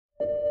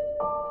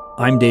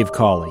I'm Dave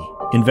Cawley,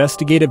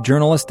 investigative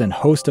journalist and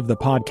host of the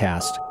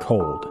podcast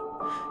Cold.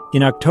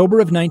 In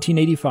October of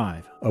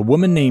 1985, a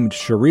woman named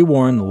Sheree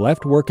Warren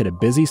left work at a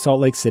busy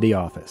Salt Lake City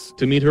office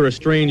to meet her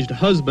estranged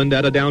husband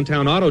at a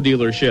downtown auto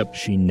dealership.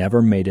 She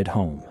never made it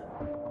home.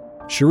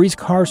 Sheree's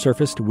car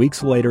surfaced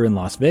weeks later in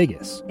Las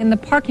Vegas. In the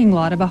parking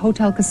lot of a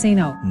hotel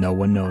casino. No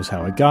one knows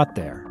how it got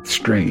there.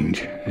 Strange.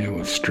 It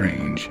was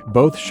strange.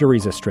 Both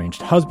Sheree's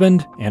estranged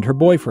husband and her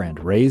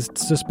boyfriend raised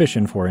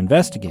suspicion for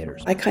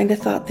investigators. I kind of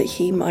thought that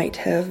he might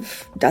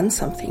have done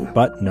something.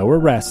 But no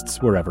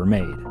arrests were ever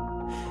made.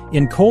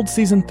 In Cold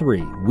Season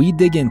 3, we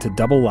dig into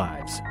double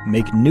lives,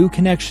 make new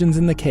connections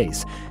in the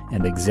case,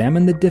 and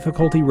examine the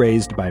difficulty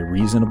raised by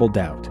reasonable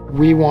doubt.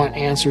 We want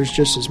answers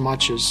just as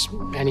much as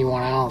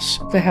anyone else.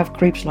 They have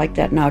creeps like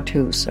that now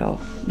too,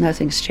 so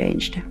nothing's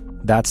changed.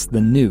 That's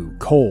the new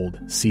Cold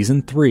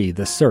Season 3,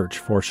 The Search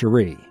for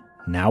Sheree,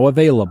 now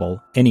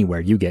available anywhere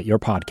you get your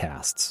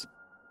podcasts.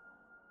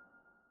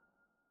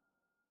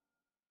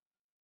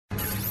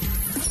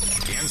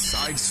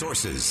 Inside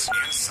Sources.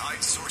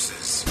 Inside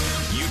Sources.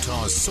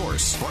 Utah's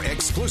source for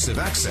exclusive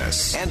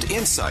access and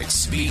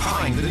insights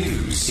behind the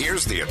news.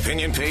 Here's the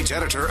opinion page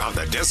editor of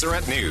the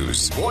Deseret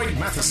News, Boyd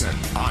Matheson,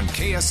 on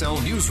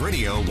KSL News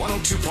Radio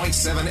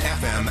 102.7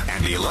 FM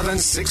and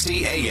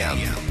 1160 AM.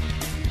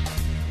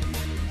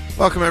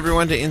 Welcome,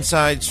 everyone, to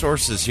Inside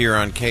Sources here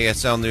on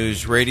KSL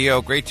News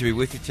Radio. Great to be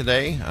with you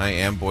today. I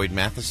am Boyd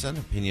Matheson,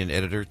 opinion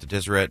editor at the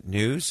Deseret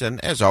News.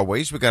 And as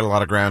always, we've got a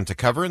lot of ground to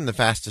cover in the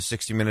fastest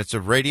 60 minutes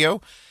of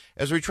radio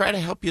as we try to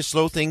help you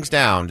slow things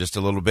down just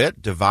a little bit,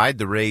 divide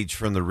the rage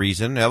from the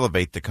reason,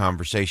 elevate the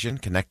conversation,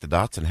 connect the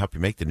dots, and help you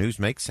make the news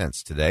make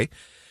sense today.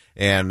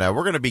 And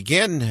we're going to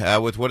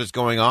begin with what is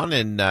going on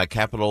in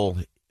Capitol,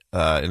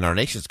 in our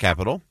nation's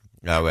capital.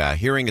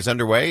 Hearing is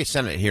underway,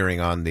 Senate hearing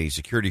on the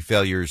security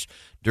failures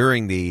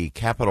during the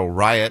Capitol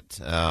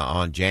riot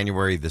on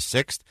January the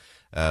 6th.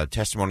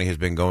 Testimony has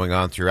been going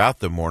on throughout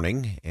the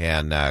morning,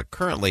 and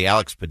currently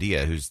Alex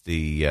Padilla, who's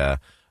the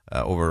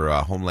over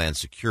Homeland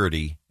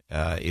Security,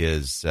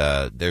 is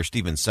there.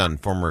 Stephen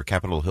Sund, former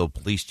Capitol Hill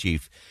police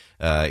chief,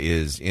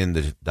 is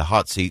in the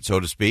hot seat,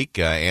 so to speak,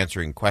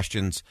 answering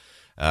questions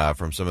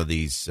from some of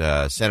these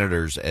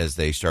senators as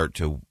they start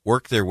to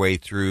work their way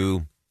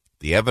through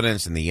the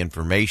evidence and the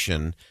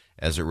information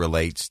as it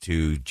relates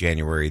to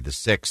January the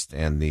 6th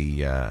and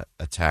the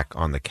attack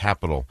on the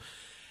Capitol.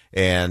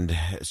 And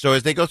so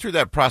as they go through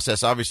that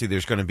process, obviously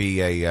there's going to be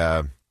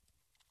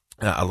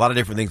a lot of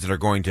different things that are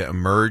going to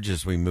emerge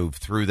as we move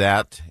through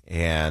that.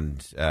 And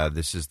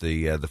this is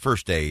the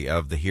first day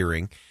of the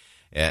hearing.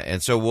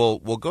 And so we'll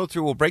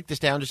break this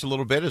down just a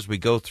little bit as we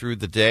go through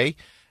the day.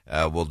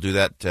 We'll do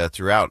that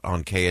throughout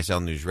on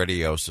KSL News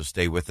Radio, so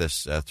stay with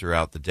us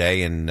throughout the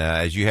day. And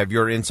as you have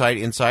your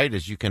insight,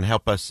 as you can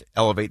help us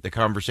elevate the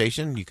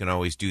conversation, you can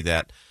always do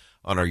that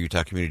on our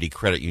Utah Community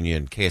Credit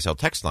Union KSL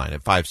text line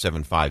at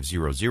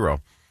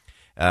 57500.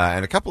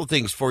 And a couple of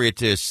things for you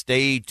to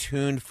stay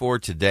tuned for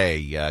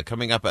today.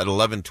 Coming up at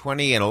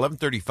 11:20 and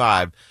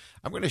 11:35,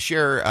 I'm going to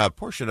share a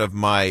portion of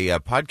my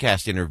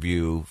podcast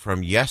interview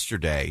from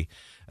yesterday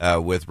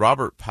with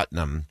Robert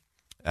Putnam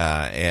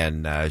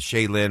and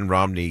Shaylin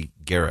Romney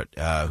Garrett,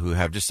 who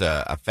have just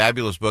a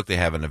fabulous book. They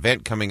have an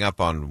event coming up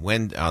on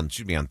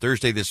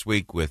Thursday this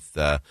week with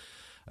the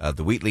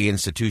Wheatley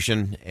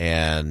Institution,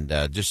 and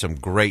just some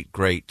great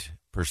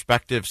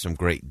perspective, some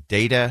great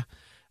data,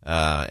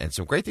 and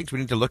some great things we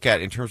need to look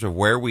at in terms of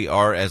where we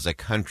are as a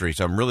country.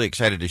 So I'm really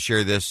excited to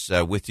share this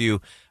with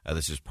you.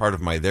 This is part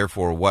of my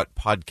Therefore What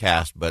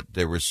podcast, but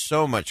there was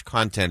so much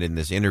content in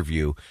this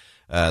interview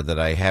that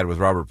I had with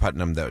Robert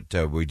Putnam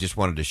that we just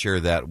wanted to share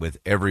that with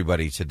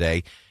everybody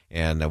today,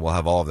 and we'll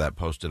have all of that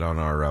posted on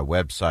our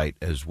website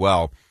as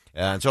well.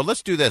 And so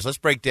let's do this. Let's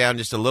break down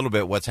just a little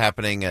bit what's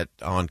happening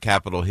on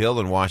Capitol Hill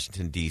in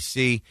Washington,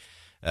 D.C.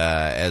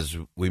 As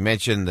we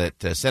mentioned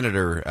that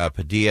Senator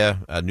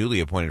Padilla,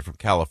 newly appointed from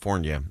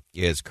California,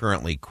 is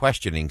currently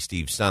questioning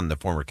Steve Sund, the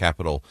former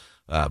Capitol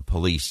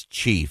Police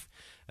chief,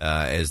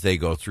 as they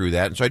go through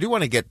that. And so I do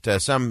want to get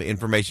some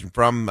information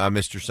from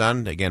Mr.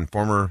 Sund, again,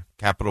 former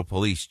Capitol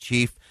Police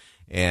chief,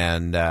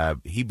 and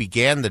he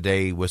began the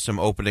day with some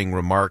opening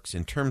remarks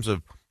in terms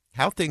of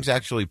how things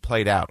actually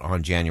played out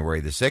on January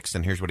the 6th,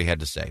 and here's what he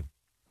had to say.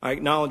 I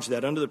acknowledge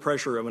that under the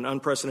pressure of an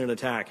unprecedented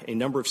attack, a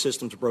number of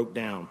systems broke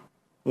down.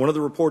 One of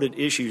the reported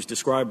issues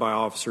described by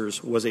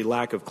officers was a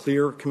lack of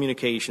clear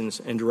communications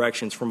and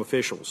directions from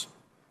officials.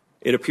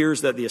 It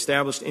appears that the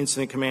established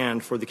incident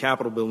command for the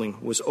Capitol building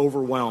was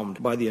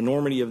overwhelmed by the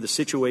enormity of the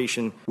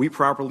situation. We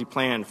properly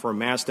planned for a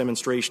mass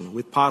demonstration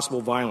with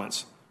possible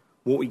violence.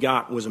 What we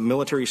got was a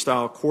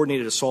military-style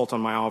coordinated assault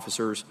on my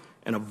officers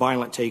and a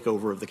violent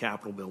takeover of the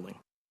Capitol building.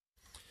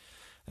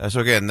 So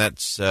again,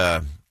 that's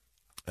Mr.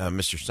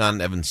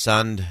 Sund, Evan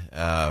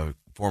Sund,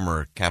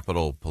 former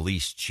Capitol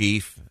Police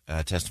chief,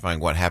 testifying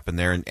what happened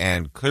there.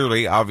 And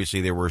clearly,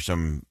 obviously, there were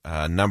some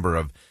number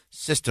of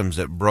systems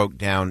that broke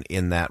down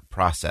in that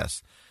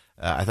process.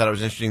 I thought it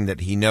was interesting that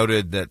he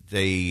noted that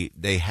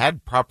they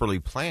had properly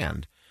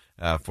planned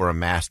for a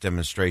mass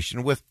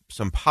demonstration with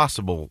some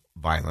possible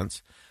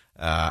violence.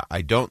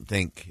 I don't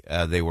think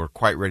they were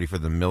quite ready for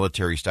the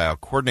military-style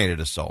coordinated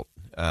assault,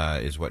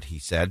 is what he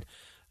said,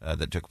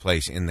 that took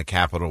place in the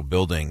Capitol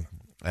building.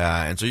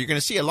 And so you're going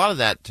to see a lot of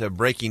that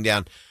breaking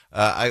down.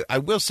 I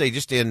will say,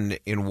 just in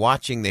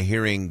watching the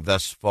hearing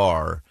thus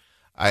far,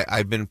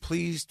 I've been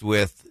pleased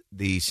with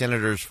the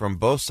senators from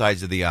both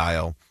sides of the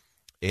aisle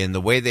in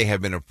the way they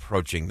have been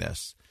approaching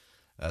this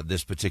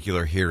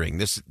particular hearing.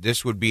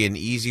 This would be an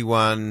easy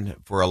one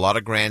for a lot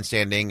of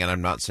grandstanding, and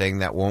I'm not saying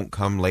that won't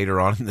come later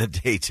on in the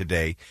day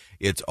today.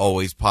 It's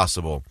always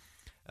possible.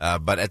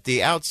 But at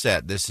the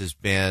outset, this has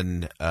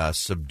been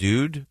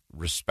subdued,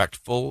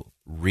 respectful,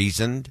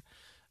 reasoned,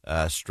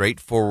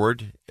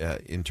 straightforward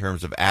in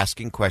terms of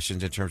asking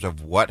questions, in terms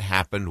of what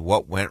happened,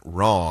 what went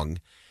wrong,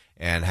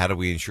 and how do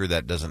we ensure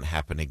that doesn't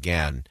happen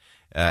again.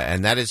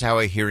 And that is how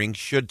a hearing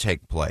should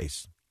take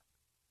place.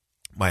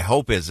 My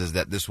hope is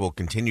that this will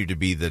continue to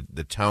be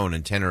the tone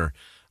and tenor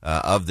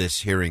of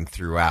this hearing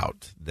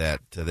throughout,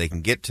 that they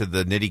can get to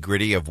the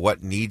nitty-gritty of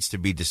what needs to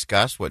be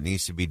discussed, what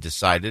needs to be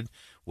decided,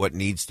 what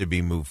needs to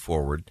be moved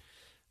forward,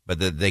 but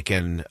that they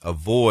can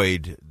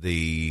avoid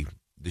the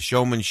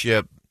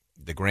showmanship,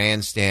 the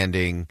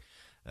grandstanding,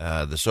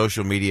 the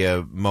social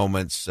media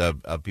moments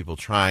of people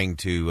trying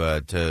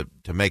to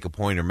make a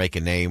point or make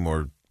a name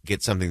or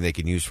get something they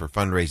can use for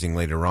fundraising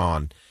later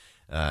on.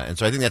 And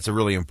so I think that's a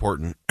really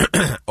important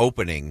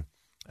opening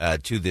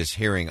to this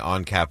hearing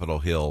on Capitol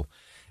Hill,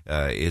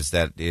 is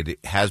that it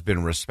has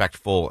been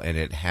respectful and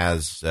it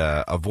has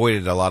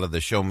avoided a lot of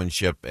the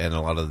showmanship and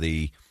a lot of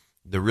the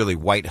really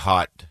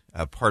white-hot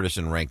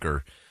partisan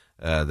rancor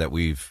that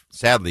we've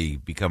sadly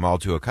become all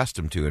too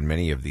accustomed to in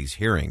many of these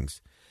hearings.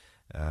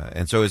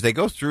 And so as they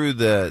go through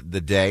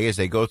the day, as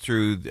they go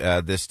through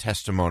this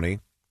testimony,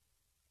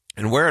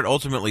 and where it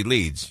ultimately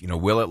leads,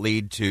 will it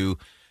lead to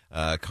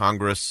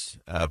Congress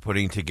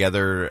putting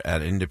together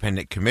an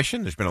independent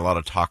commission? There's been a lot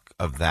of talk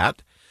of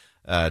that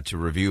to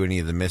review any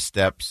of the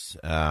missteps.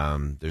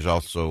 There's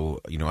also,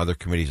 other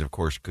committees, of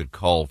course, could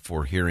call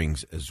for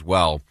hearings as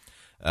well.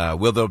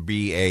 Will there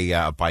be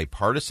a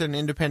bipartisan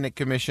independent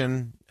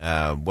commission?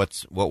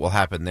 What will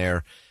happen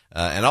there?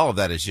 And all of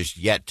that is just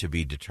yet to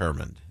be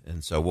determined.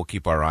 And so we'll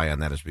keep our eye on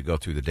that as we go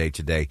through the day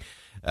today.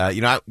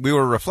 We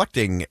were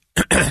reflecting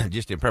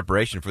just in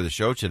preparation for the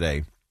show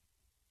today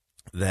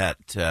that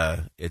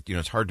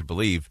it's hard to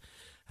believe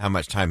how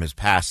much time has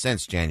passed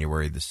since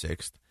January the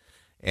 6th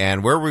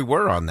and where we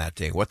were on that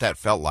day, what that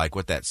felt like,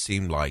 what that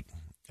seemed like.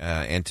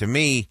 And to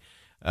me,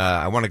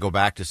 I want to go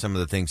back to some of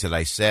the things that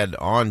I said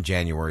on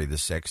January the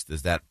 6th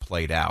as that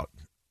played out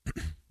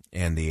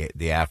and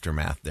the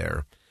aftermath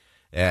there.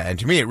 And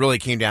to me, it really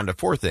came down to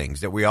four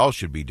things that we all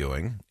should be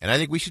doing. And I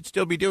think we should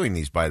still be doing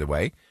these, by the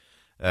way.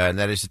 And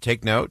that is to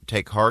take note,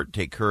 take heart,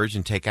 take courage,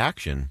 and take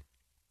action.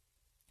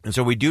 And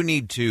so we do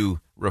need to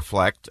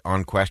reflect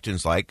on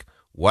questions like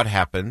what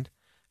happened,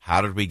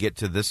 how did we get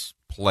to this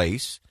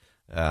place,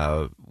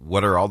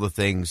 what are all the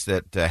things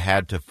that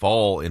had to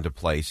fall into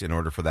place in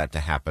order for that to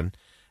happen,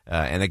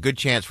 and a good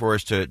chance for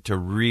us to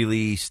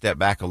really step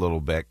back a little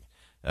bit.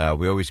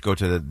 We always go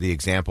to the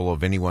example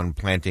of anyone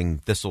planting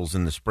thistles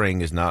in the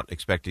spring is not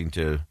expecting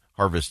to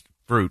harvest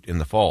fruit in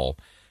the fall,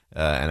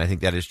 and I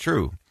think that is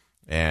true.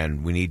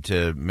 And we need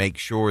to make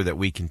sure that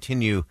we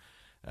continue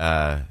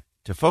to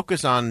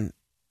focus on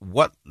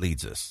what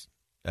leads us.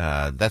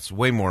 That's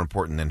way more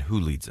important than who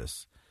leads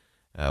us.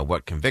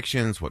 What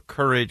convictions, what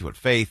courage, what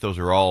faith, those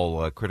are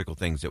all critical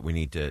things that we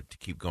need to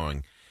keep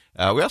going.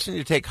 We also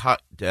need to take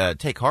heart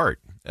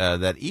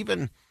that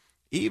even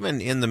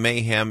in the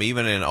mayhem,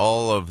 even in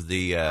all of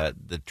the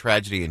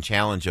tragedy and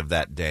challenge of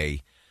that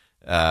day,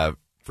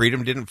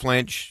 freedom didn't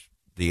flinch,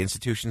 the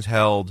institutions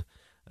held,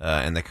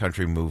 and the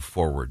country moved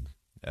forward.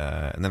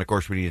 And then, of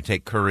course, we need to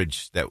take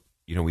courage that,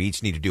 we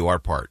each need to do our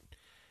part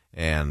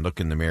and look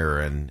in the mirror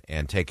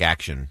and take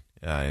action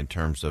in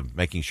terms of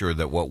making sure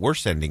that what we're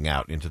sending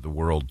out into the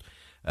world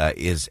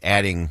is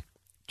adding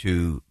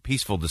to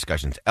peaceful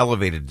discussions,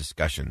 elevated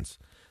discussions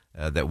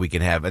that we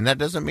can have. And that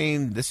doesn't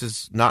mean this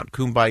is not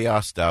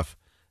kumbaya stuff.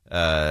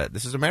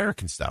 This is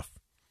American stuff.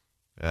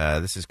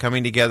 This is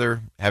coming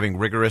together, having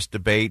rigorous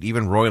debate,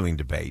 even roiling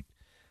debate,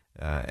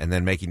 and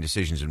then making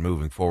decisions and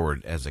moving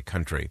forward as a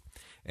country.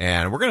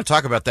 And we're going to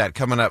talk about that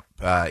coming up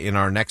in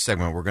our next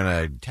segment. We're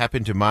going to tap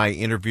into my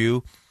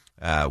interview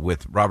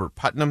with Robert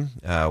Putnam,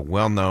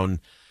 well-known,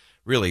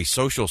 really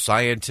social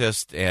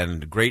scientist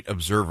and great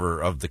observer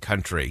of the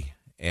country.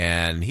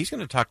 And he's going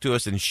to talk to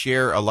us and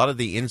share a lot of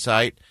the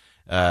insight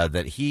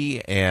that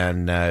he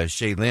and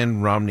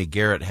Shailene Romney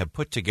Garrett have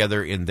put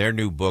together in their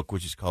new book,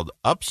 which is called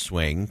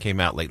Upswing,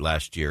 came out late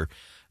last year,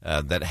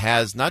 that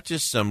has not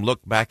just some look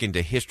back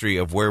into history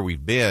of where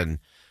we've been,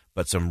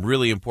 but some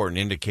really important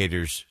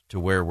indicators to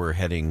where we're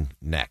heading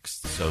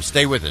next. So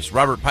stay with us.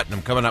 Robert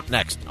Putnam coming up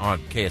next on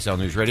KSL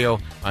News Radio.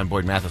 I'm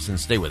Boyd Matheson.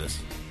 Stay with us.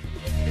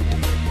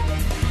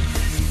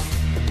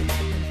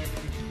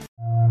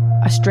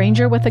 A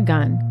stranger with a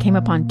gun came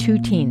upon two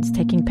teens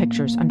taking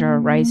pictures under a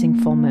rising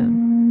full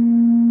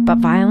moon. But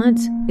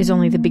violence is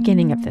only the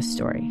beginning of this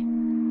story.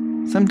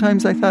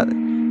 Sometimes I thought,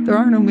 there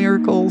are no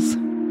miracles.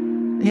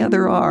 Yeah,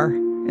 there are.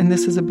 And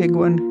this is a big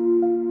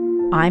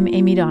one. I'm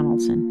Amy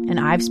Donaldson,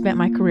 and I've spent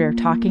my career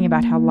talking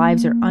about how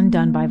lives are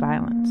undone by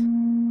violence.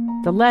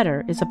 The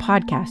Letter is a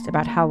podcast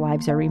about how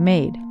lives are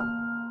remade.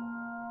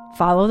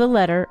 Follow The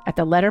Letter at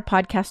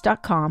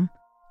theletterpodcast.com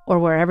or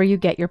wherever you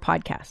get your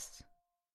podcasts.